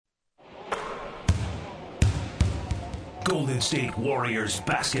Golden State Warriors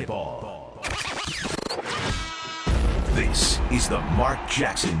basketball. This is the Mark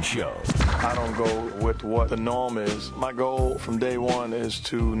Jackson Show. I don't go with what the norm is. My goal from day one is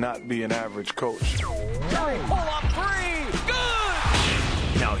to not be an average coach. Curry, pull up three.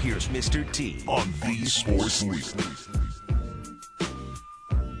 Good! Now here's Mr. T on the Sports Week.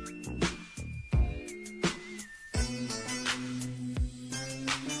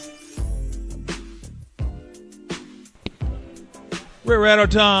 We're Rado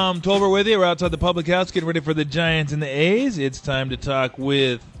Tom Tolbert with you. We're outside the public house getting ready for the Giants and the A's. It's time to talk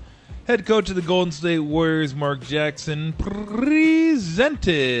with head coach of the Golden State Warriors, Mark Jackson,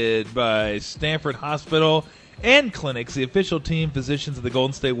 presented by Stanford Hospital and Clinics, the official team physicians of the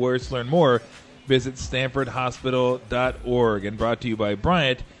Golden State Warriors. To learn more, visit stanfordhospital.org, and brought to you by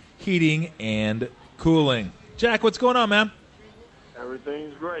Bryant Heating and Cooling. Jack, what's going on, man?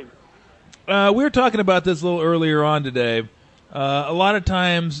 Everything's great. We were talking about this a little earlier on today. A lot of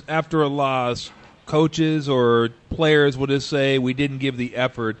times after a loss, coaches or players will just say, we didn't give the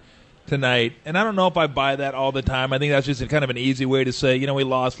effort tonight. And I don't know if I buy that all the time. I think that's just kind of an easy way to say, we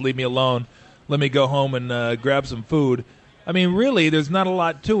lost, leave me alone. Let me go home and grab some food. I mean, really, there's not a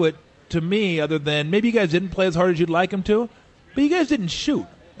lot to it to me other than maybe you guys didn't play as hard as you'd like them to, but you guys didn't shoot.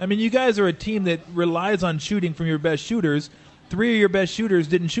 I mean, you guys are a team that relies on shooting from your best shooters. 3 of your best shooters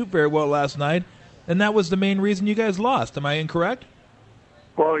didn't shoot very well last night. And that was the main reason you guys lost. Am I incorrect?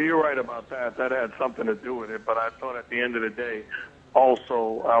 Well, you're right about that. That had something to do with it. But I thought at the end of the day,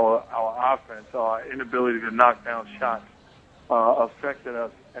 also our offense, our inability to knock down shots affected us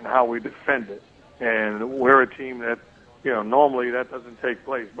and how we defended. And we're a team that, normally that doesn't take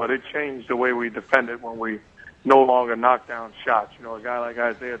place. But it changed the way we defended when we no longer knock down shots. A guy like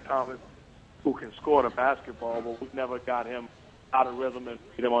Isaiah Thomas who can score the basketball, but we never got him out of rhythm and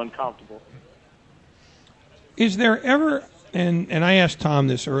made him uncomfortable. Is there ever, and I asked Tom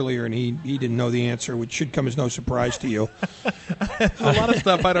this earlier, and he didn't know the answer, which should come as no surprise to you. There's a lot of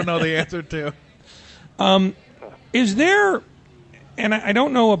stuff I don't know the answer to. Is there, and I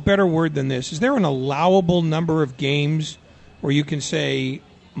don't know a better word than this, is there an allowable number of games where you can say,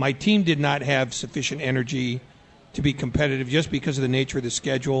 my team did not have sufficient energy to be competitive just because of the nature of the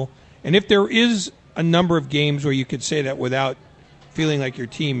schedule? And if there is a number of games where you could say that without feeling like your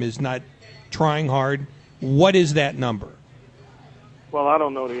team is not trying hard, what is that number? Well, I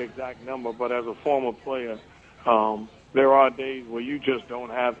don't know the exact number, but as a former player, there are days where you just don't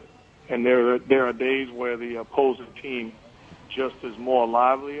have it. And there are days where the opposing team just is more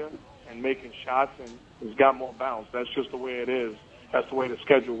livelier and making shots and has got more bounce. That's just the way it is. That's the way the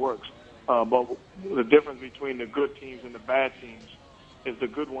schedule works. But the difference between the good teams and the bad teams is the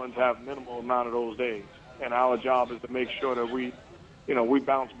good ones have minimal amount of those days. And our job is to make sure that we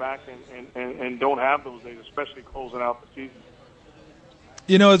bounce back and don't have those days, especially closing out the season.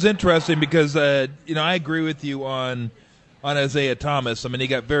 It's interesting because, I agree with you on Isaiah Thomas. I mean, he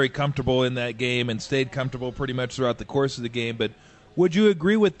got very comfortable in that game and stayed comfortable pretty much throughout the course of the game. But would you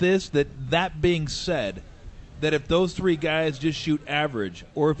agree with this, that being said, that if those three guys just shoot average,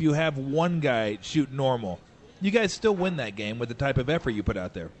 or if you have one guy shoot normal, you guys still win that game with the type of effort you put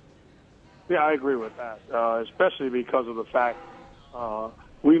out there? Yeah, I agree with that, especially because of the fact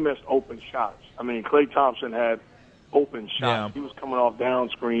we missed open shots. I mean, Klay Thompson had open shots. Yeah. He was coming off down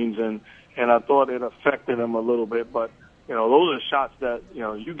screens, and I thought it affected him a little bit. But, those are shots that,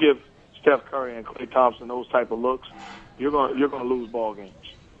 you give Steph Curry and Klay Thompson those type of looks, you're going to lose ball games.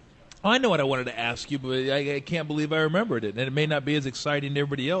 I know what I wanted to ask you, but I can't believe I remembered it. And it may not be as exciting to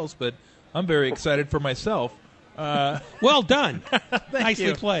everybody else, but I'm very excited for myself. Well done.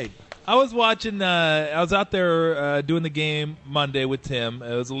 Nicely played. I was watching. I was out there doing the game Monday with Tim.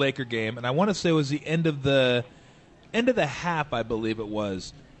 It was a Laker game, and I want to say it was the end of the half, I believe it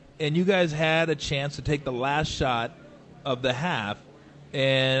was. And you guys had a chance to take the last shot of the half,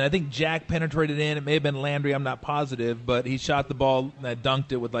 and I think Jack penetrated in. It may have been Landry. I'm not positive, but he shot the ball and I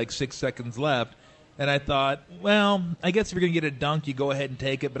dunked it with like 6 seconds left. And I thought, well, I guess if you're going to get a dunk, you go ahead and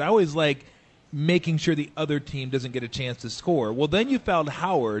take it. But I always like making sure the other team doesn't get a chance to score. Well, then you fouled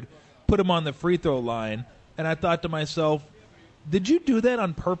Howard, put him on the free throw line, and I thought to myself, did you do that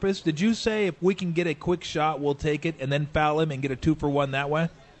on purpose? Did you say if we can get a quick shot, we'll take it, and then foul him and get a 2-for-1 that way?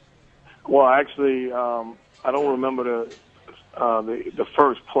 Well, actually, I don't remember the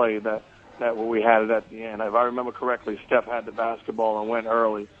first play that we had it at the end. If I remember correctly, Steph had the basketball and went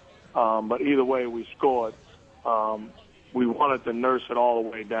early. But either way, we scored. We wanted to nurse it all the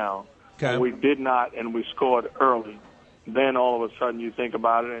way down. Okay. We did not, and we scored early. Then all of a sudden you think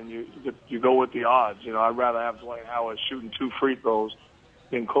about it and you go with the odds. I'd rather have Dwight Howard shooting 2 free throws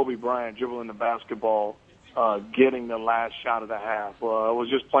than Kobe Bryant dribbling the basketball getting the last shot of the half. I was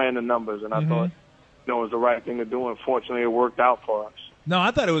just playing the numbers, and I thought, it was the right thing to do. And fortunately, it worked out for us. No,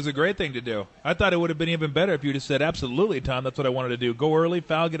 I thought it was a great thing to do. I thought it would have been even better if you just said, absolutely, Tom, that's what I wanted to do. Go early,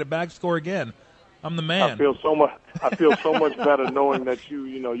 foul, get it back, score again. I'm the man. I feel so much better knowing that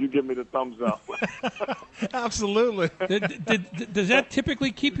you give me the thumbs up. Absolutely. Does that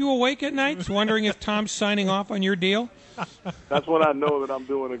typically keep you awake at nights, wondering if Tom's signing off on your deal? That's when I know that I'm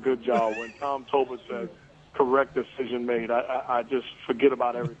doing a good job. When Tom Tolbert says, correct decision made, I just forget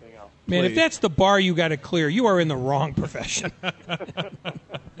about everything else. Man, if that's the bar you got to clear, you are in the wrong profession.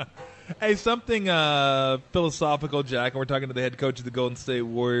 Hey, something philosophical, Jack, and we're talking to the head coach of the Golden State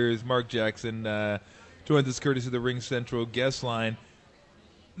Warriors, Mark Jackson, joins us courtesy of the Ring Central guest line.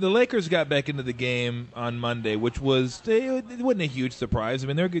 The Lakers got back into the game on Monday, which it wasn't a huge surprise. I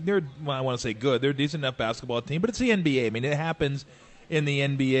mean, they're well, I want to say good. They're a decent enough basketball team, but it's the NBA. I mean, it happens in the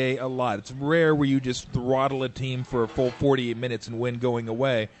NBA a lot. It's rare where you just throttle a team for a full 48 minutes and win going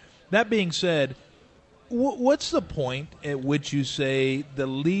away. That being said, what's the point at which you say the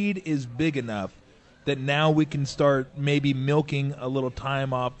lead is big enough that now we can start maybe milking a little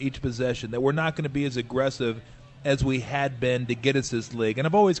time off each possession, that we're not going to be as aggressive as we had been to get us this league? And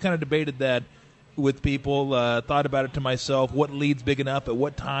I've always kind of debated that with people, thought about it to myself, what lead's big enough, at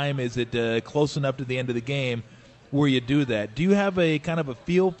what time is it close enough to the end of the game where you do that? Do you have a kind of a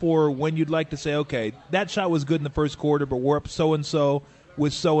feel for when you'd like to say, okay, that shot was good in the first quarter, but we're up so-and-so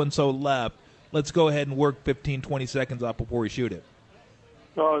with so-and-so left. Let's go ahead and work 15, 20 seconds off before we shoot it?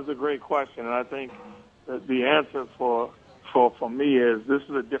 No, it's a great question, and I think that the answer for me is this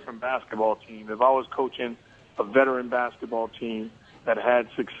is a different basketball team. If I was coaching a veteran basketball team that had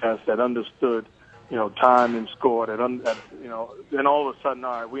success, that understood, time and score, then all of a sudden,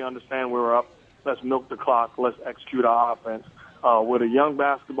 all right, we understand we're up. Let's milk the clock. Let's execute our offense. With a young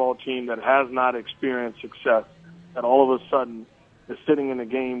basketball team that has not experienced success, that all of a sudden is sitting in a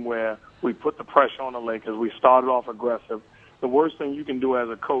game where we put the pressure on the Lakers. We started off aggressive. The worst thing you can do as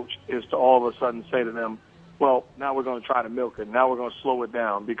a coach is to all of a sudden say to them, well, now we're going to try to milk it. Now we're going to slow it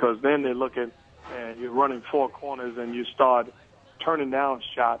down, because then they look at, and you're running four corners and you start turning down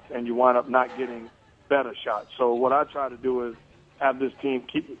shots and you wind up not getting better shots. So what I try to do is have this team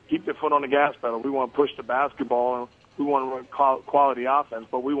keep their foot on the gas pedal. We want to push the basketball and we want to run quality offense,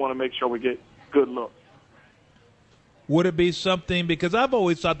 but we want to make sure we get good looks. Would it be something, because I've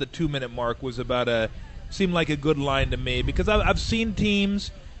always thought the 2-minute mark was seemed like a good line to me, because I've seen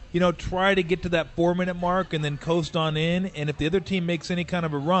teams, try to get to that 4-minute mark and then coast on in, and if the other team makes any kind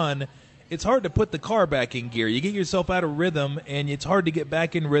of a run, it's hard to put the car back in gear. You get yourself out of rhythm, and it's hard to get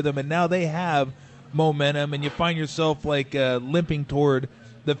back in rhythm, and now they have momentum, and you find yourself limping toward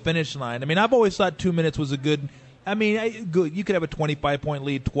the finish line. I mean, I've always thought 2 minutes was a good, good. You could have a 25-point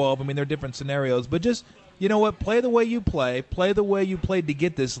lead, 12. I mean, there are different scenarios, but just, you know what, play the way you play the way you played to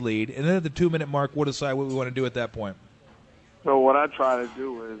get this lead, and then at the 2-minute mark, we'll decide what we want to do at that point. So what I try to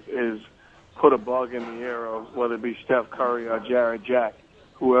do is put a bug in the air of whether it be Steph Curry or Jared Jack,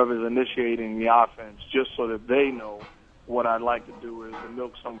 whoever's initiating the offense, just so that they know what I'd like to do is to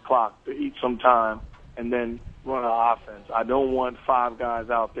milk some clock, to eat some time, and then run an offense. I don't want 5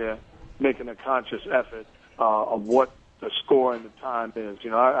 guys out there making a conscious effort of what the score and the time is.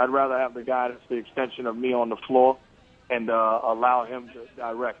 I'd rather have the guy that's the extension of me on the floor and allow him to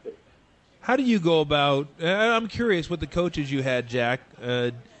direct it. How do you go about I'm curious what the coaches you had, Jack.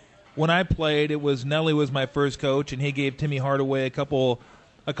 When I played, Nelly was my first coach, and he gave Timmy Hardaway a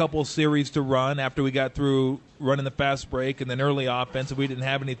couple series to run after we got through running the fast break, and then early offense. If we didn't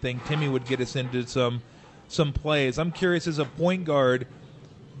have anything, Timmy would get us into some plays. I'm curious, as a point guard,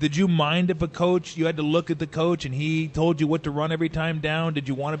 did you mind if you had to look at the coach and he told you what to run every time down? Did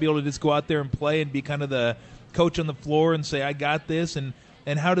you want to be able to just go out there and play and be kind of the coach on the floor and say, I got this? And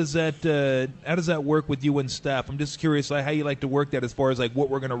how does that work with you and Steph? I'm just curious how you like to work that, as far as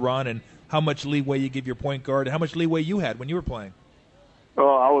what we're going to run and how much leeway you give your point guard and how much leeway you had when you were playing.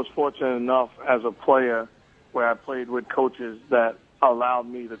 Well, I was fortunate enough as a player where I played with coaches that allowed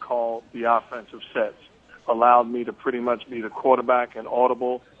me to call the offensive sets, allowed me to pretty much be the quarterback and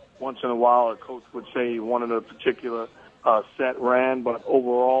audible. Once in a while, a coach would say he wanted a particular set ran, but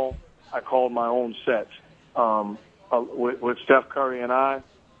overall, I called my own sets. With Steph Curry and I,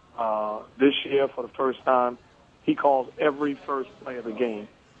 this year for the first time, he calls every first play of the game.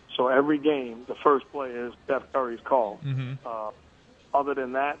 So every game, the first play is Steph Curry's call. Mm-hmm. Other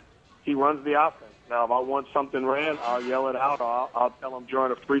than that, he runs the offense. Now, if I want something ran, I'll yell it out, or I'll tell him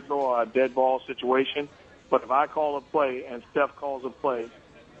during a free throw or a dead ball situation. But if I call a play and Steph calls a play,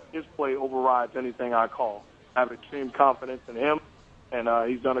 his play overrides anything I call. I have extreme confidence in him, and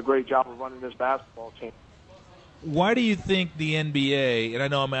he's done a great job of running this basketball team. Why do you think the NBA, and I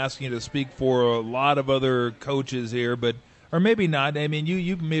know I'm asking you to speak for a lot of other coaches here, but or maybe not. I mean,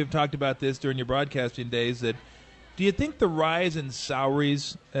 you may have talked about this during your broadcasting days. That do you think the rise in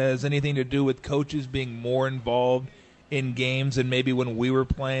salaries has anything to do with coaches being more involved in games and maybe when we were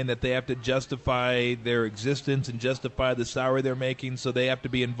playing, that they have to justify their existence and justify the salary they're making, so they have to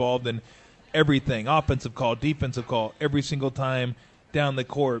be involved in everything, offensive call, defensive call, every single time down the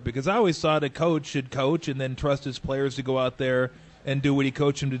court? Because I always thought a coach should coach and then trust his players to go out there and do what he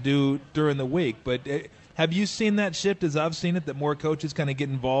coached them to do during the week. But have you seen that shift as I've seen it, that more coaches kind of get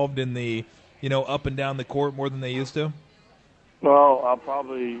involved in the, up and down the court more than they used to? Well, I'll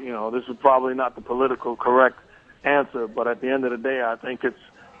probably, this is probably not the political correct answer, but at the end of the day, I think it's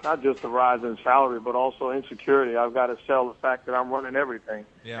not just the rise in salary, but also insecurity. I've got to sell the fact that I'm running everything,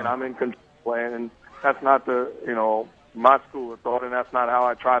 and I'm in control, and that's not my school of thought, and that's not how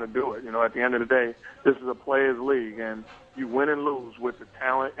I try to do it. At the end of the day, this is a players' league, and you win and lose with the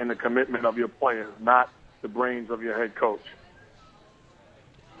talent and the commitment of your players, not the brains of your head coach.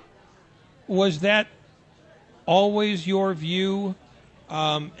 Was that always your view,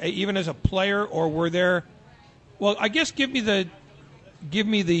 even as a player, or were there? Well, I guess give me the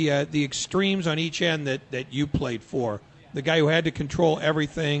extremes on each end that you played for. The guy who had to control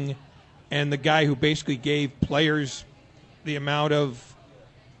everything, and the guy who basically gave players the amount of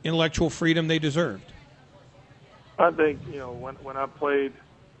intellectual freedom they deserved. I think, when I played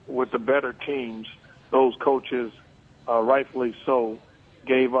with the better teams, those coaches, rightfully so,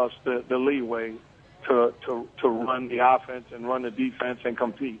 gave us the leeway to run the offense and run the defense and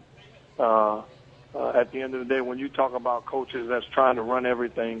compete. At the end of the day, when you talk about coaches that's trying to run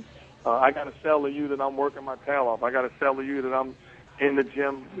everything, I got to sell to you that I'm working my tail off. I got to sell to you that I'm in the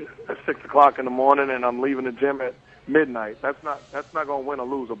gym at 6 o'clock in the morning and I'm leaving the gym at midnight. That's not going to win or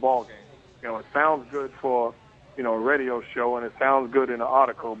lose a ball game. It sounds good for a radio show and it sounds good in an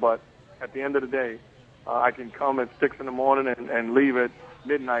article, but at the end of the day, I can come at 6 in the morning and leave at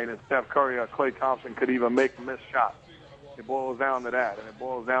midnight, and Steph Curry or Klay Thompson could even make a missed shot. It boils down to that, and it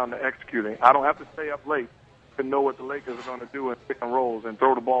boils down to executing. I don't have to stay up late to know what the Lakers are going to do in pick and rolls and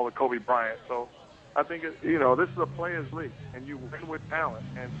throw the ball to Kobe Bryant. So I think, this is a players' league, and you win with talent.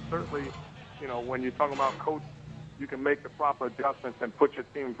 And certainly, when you're talking about coach, you can make the proper adjustments and put your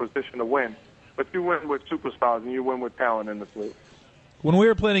team in position to win. But you win with superstars, and you win with talent in this league. When we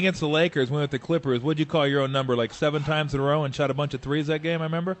were playing against the Lakers, we were with the Clippers, what'd you call your own number, like 7 times in a row and shot a bunch of threes that game, I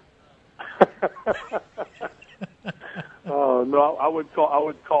remember? No, I would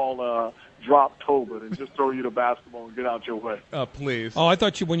call drop-tober and just throw you the basketball and get out your way. Oh, please. Oh, I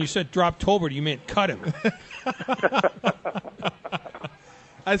thought when you said drop-tober, you meant cut him.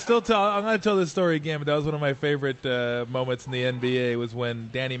 I'm going to tell this story again, but that was one of my favorite moments in the NBA was when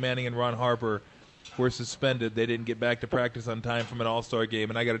Danny Manning and Ron Harper were suspended. They didn't get back to practice on time from an All-Star game,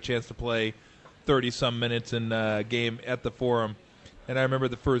 and I got a chance to play 30-some minutes in a game at the Forum. And I remember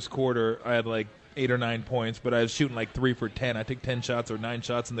the first quarter, I had like 8 or 9 points, but I was shooting like 3 for 10. I took 10 shots or 9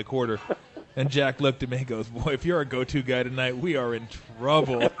 shots in the quarter. And Jack looked at me and goes, "Boy, if you're our go-to guy tonight, we are in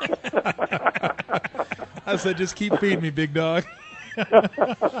trouble." I said, "Just keep feeding me, big dog."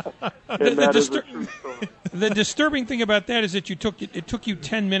 The disturbing thing about that is that it took you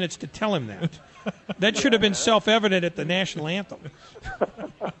 10 minutes to tell him that. That should have been self-evident at the national anthem.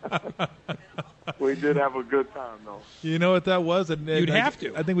 We did have a good time, though. You know what that was? You'd have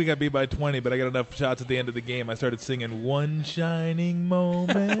to. I think we got beat by 20, but I got enough shots at the end of the game. I started singing "One Shining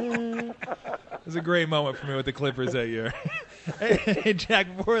Moment." It was a great moment for me with the Clippers that year. Hey,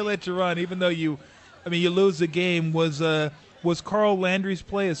 Jack, before I let you run, even though you lose the game, was Carl Landry's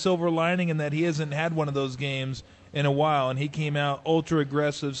play a silver lining in that he hasn't had one of those games in a while, and he came out ultra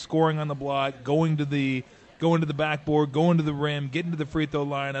aggressive, scoring on the block, going to the backboard, going to the rim, getting to the free throw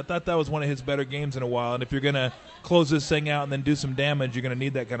line. I thought that was one of his better games in a while, and if you're going to close this thing out and then do some damage, you're going to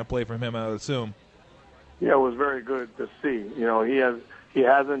need that kind of play from him, I would assume. Yeah, it was very good to see. He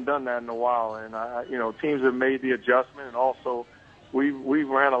hasn't done that in a while, and teams have made the adjustment, and also we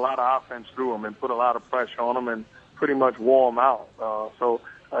ran a lot of offense through him and put a lot of pressure on him and pretty much wore him out. So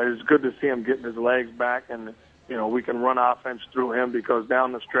it's good to see him getting his legs back, and we can run offense through him, because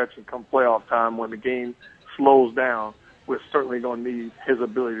down the stretch and come playoff time, when the game slows down, we're certainly going to need his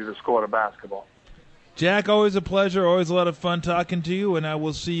ability to score the basketball. Jack, always a pleasure, always a lot of fun talking to you, and I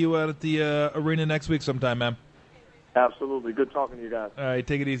will see you out at the arena next week sometime, man. Absolutely. Good talking to you guys. All right,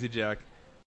 take it easy, Jack.